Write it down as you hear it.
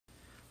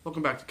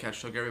Welcome back to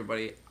Catch Talk,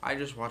 everybody. I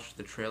just watched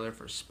the trailer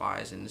for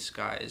Spies in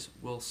Disguise,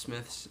 Will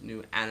Smith's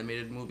new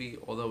animated movie.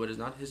 Although it is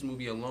not his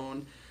movie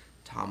alone,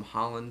 Tom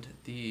Holland,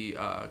 the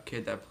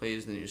kid that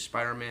plays the new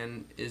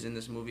Spider-Man, is in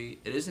this movie.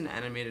 It is an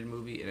animated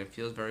movie, and it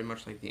feels very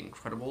much like The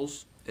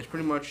Incredibles. It's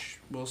pretty much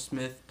Will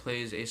Smith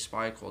plays a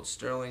spy called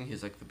Sterling.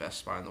 He's like the best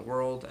spy in the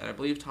world, and I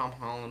believe Tom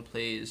Holland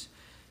plays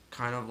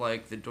kind of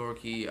like the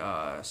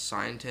dorky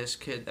scientist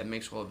kid that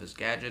makes all of his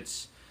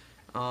gadgets.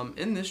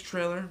 In this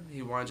trailer,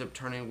 he winds up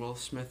turning Will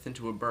Smith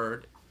into a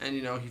bird. And,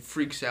 he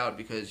freaks out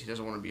because he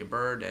doesn't want to be a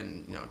bird.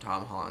 And,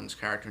 Tom Holland's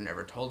character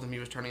never told him he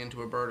was turning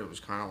into a bird. It was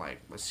kind of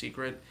like a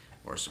secret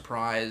or a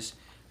surprise.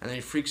 And then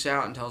he freaks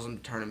out and tells him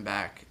to turn him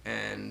back.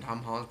 And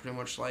Tom Holland's pretty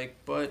much like,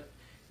 but,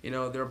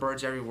 there are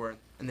birds everywhere.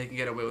 And they can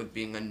get away with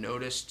being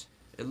unnoticed.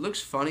 It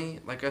looks funny.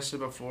 Like I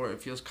said before,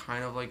 it feels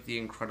kind of like The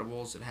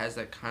Incredibles. It has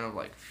that kind of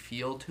like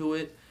feel to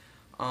it.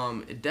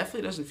 It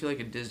definitely doesn't feel like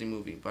a Disney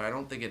movie, but I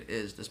don't think it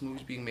is. This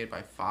movie's being made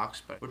by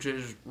Fox, which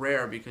is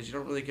rare because you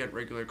don't really get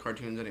regular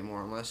cartoons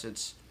anymore unless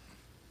it's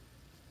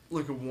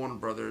like a Warner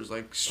Brothers,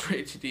 like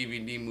straight to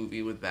DVD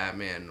movie with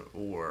Batman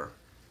or,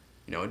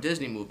 a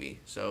Disney movie.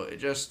 So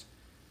it's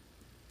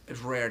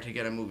rare to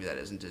get a movie that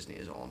isn't Disney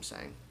is all I'm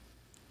saying.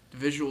 The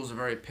visuals are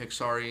very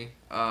Pixar-y.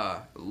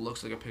 It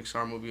looks like a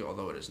Pixar movie,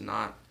 although it is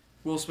not.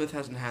 Will Smith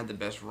hasn't had the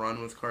best run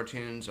with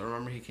cartoons. I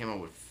remember he came out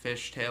with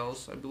Fish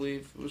Tales, I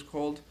believe it was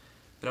called,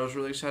 that I was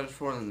really excited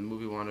for, and then the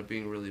movie wound up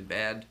being really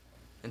bad.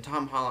 And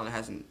Tom Holland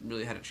hasn't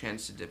really had a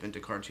chance to dip into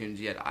cartoons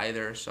yet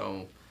either,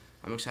 so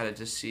I'm excited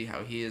to see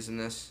how he is in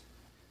this.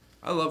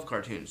 I love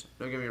cartoons,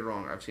 don't get me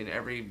wrong. I've seen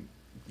every,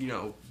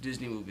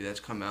 Disney movie that's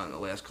come out in the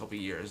last couple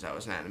of years that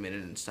was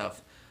animated and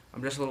stuff.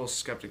 I'm just a little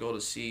skeptical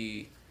to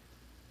see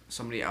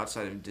somebody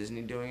outside of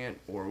Disney doing it,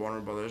 or Warner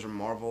Brothers or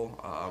Marvel,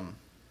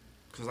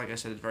 because like I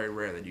said, it's very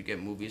rare that you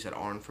get movies that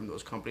aren't from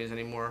those companies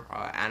anymore,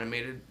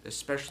 animated,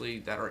 especially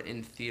that are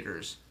in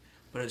theaters.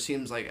 But it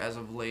seems like as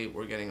of late,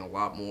 we're getting a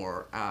lot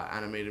more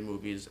animated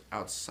movies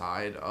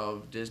outside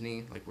of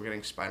Disney. Like we're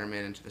getting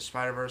Spider-Man Into the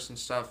Spider-Verse and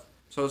stuff.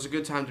 So it's a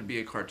good time to be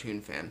a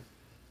cartoon fan.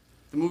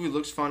 The movie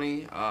looks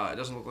funny. It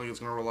doesn't look like it's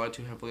going to rely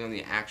too heavily on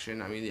the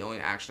action. I mean, the only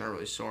action I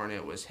really saw in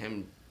it was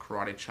him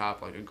karate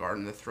chop like a guard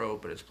in the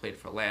throat, but it's played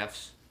for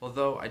laughs.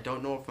 Although I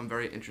don't know if I'm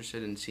very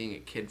interested in seeing a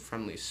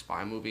kid-friendly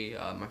spy movie.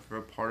 My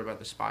favorite part about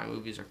the spy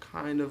movies are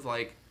kind of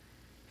like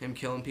him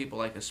killing people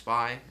like a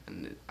spy,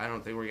 and I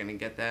don't think we're going to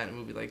get that in a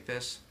movie like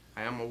this.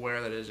 I am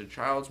aware that it is a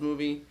child's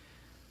movie,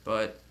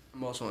 but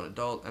I'm also an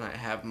adult, and I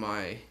have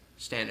my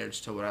standards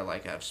to what I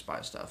like out of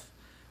spy stuff.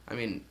 I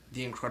mean,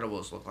 The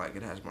Incredibles look like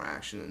it has more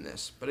action than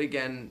this, but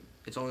again,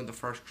 it's only the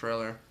first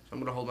trailer, so I'm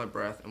going to hold my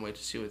breath and wait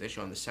to see what they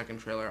show in the second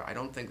trailer. I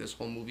don't think this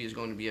whole movie is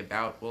going to be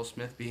about Will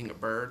Smith being a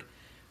bird.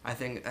 I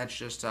think that's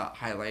just to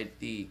highlight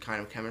the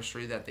kind of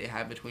chemistry that they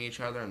have between each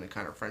other and the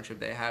kind of friendship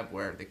they have,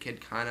 where the kid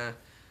kind of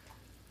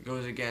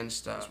goes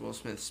against Will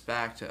Smith's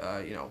back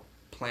to,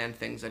 plan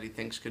things that he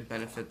thinks could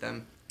benefit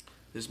them.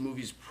 This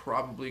movie's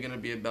probably going to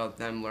be about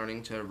them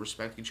learning to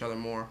respect each other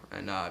more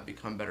and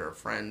become better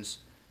friends.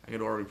 I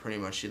could already pretty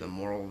much see the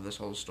moral of this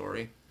whole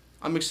story.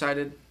 I'm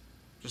excited,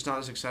 just not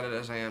as excited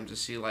as I am to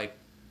see, like,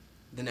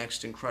 the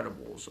next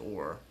Incredibles,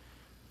 or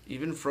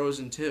even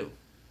Frozen 2,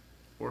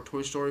 or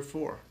Toy Story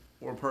 4,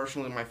 or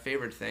personally my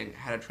favorite thing,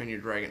 How to Train Your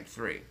Dragon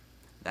 3.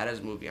 That is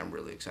a movie I'm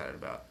really excited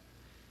about.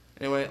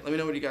 Anyway, let me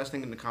know what you guys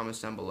think in the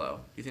comments down below.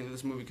 Do you think that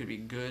this movie could be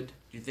good?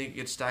 Do you think it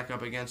could stack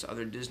up against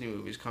other Disney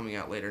movies coming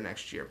out later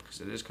next year?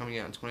 Because it is coming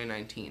out in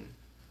 2019.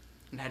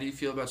 And how do you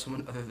feel about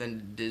someone other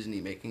than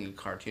Disney making a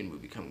cartoon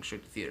movie coming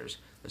straight to theaters?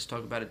 Let's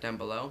talk about it down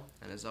below.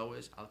 And as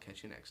always, I'll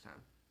catch you next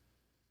time.